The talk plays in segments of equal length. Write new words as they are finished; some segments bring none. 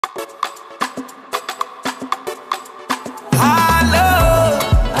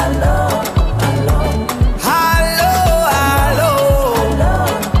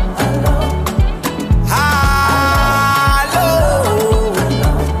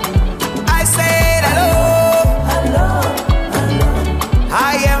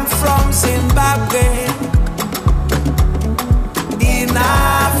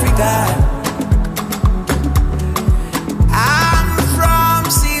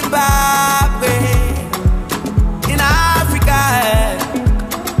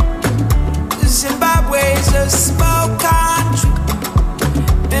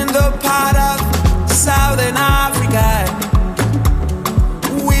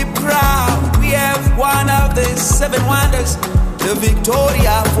seven wonders, the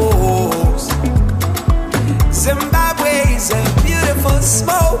Victoria Falls. Zimbabwe is a beautiful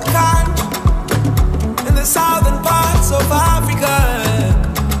small country in the southern parts of Africa.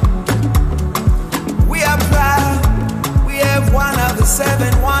 We are proud, we have one of the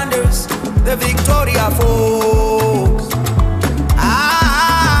seven wonders, the Victoria Falls.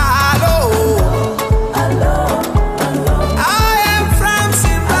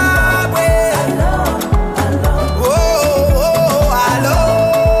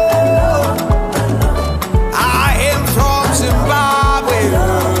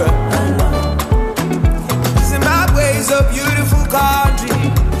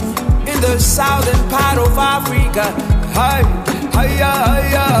 Southern part of Africa. Hi, hiya,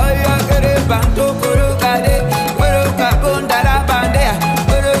 hiya, hiya, kerebando korogade, koroga bondara bandea,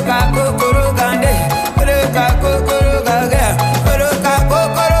 koroga kokorogande, koroga kokorogage, koroga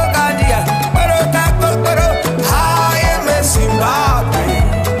kokorogandia, koroga kokoro. I am a Zimbabwe.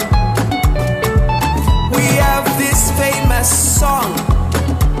 We have this famous song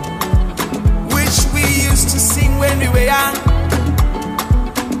which we used to sing when we were young.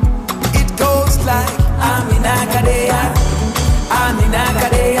 Like Amina Kadea, Amina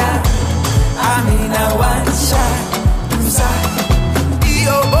Kadea, Amina one shot,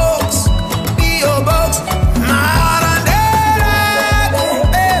 Dio box, Marandera,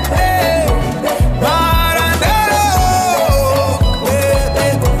 Marandera,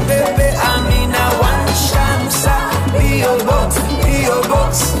 Amina one shot, Dio box.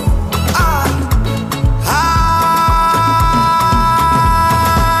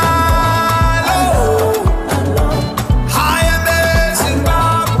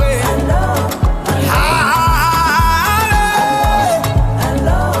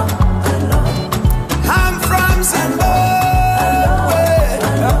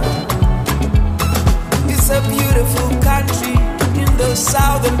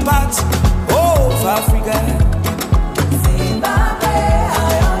 Southern parts